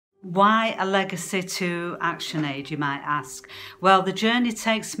Why a legacy to ActionAid, you might ask? Well, the journey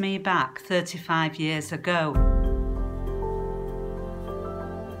takes me back 35 years ago.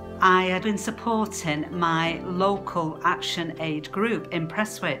 I had been supporting my local ActionAid group in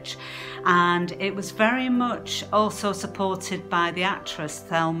Prestwich, and it was very much also supported by the actress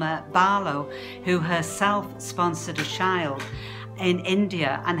Thelma Barlow, who herself sponsored a child in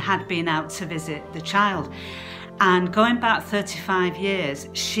India and had been out to visit the child. And going back 35 years,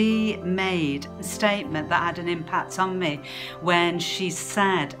 she made a statement that had an impact on me when she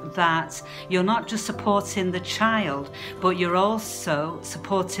said that you're not just supporting the child, but you're also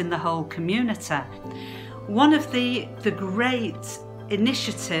supporting the whole community. One of the great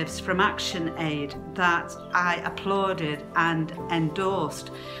initiatives from ActionAid that I applauded and endorsed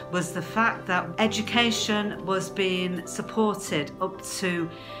was the fact that education was being supported up to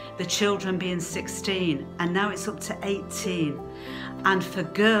the children being 16, and now it's up to 18. And for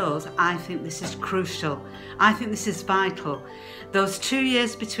girls, I think this is crucial. I think this is vital. Those 2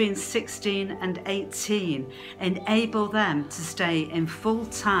 years between 16 and 18 enable them to stay in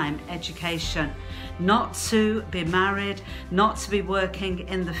full-time education, not to be married, not to be working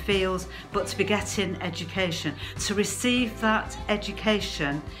in the fields, but to be getting education. To receive that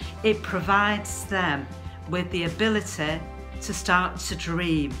education, it provides them with the ability to start to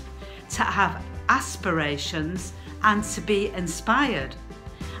dream, to have aspirations, and to be inspired,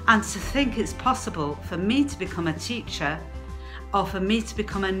 and to think it's possible for me to become a teacher, or for me to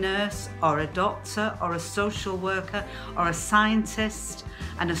become a nurse or a doctor or a social worker or a scientist,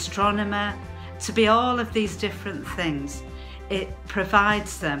 an astronomer, to be all of these different things. It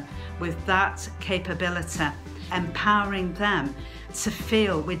provides them with that capability, empowering them to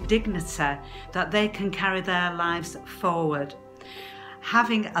feel with dignity that they can carry their lives forward.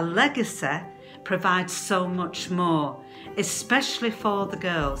 Having a legacy provides so much more, especially for the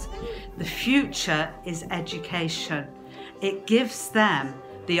girls. The future is education. It gives them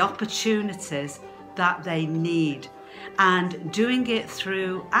the opportunities that they need. And doing it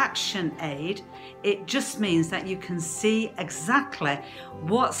through ActionAid, it just means that you can see exactly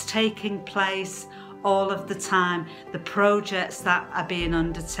what's taking place all of the time, the projects that are being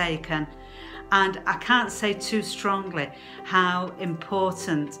undertaken. And I can't say too strongly how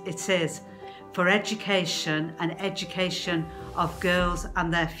important it is for education and education of girls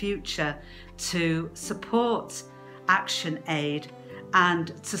and their future to support ActionAid and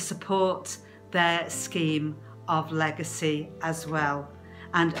to support their scheme of legacy as well.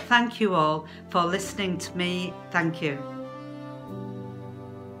 And thank you all for listening to me. Thank you.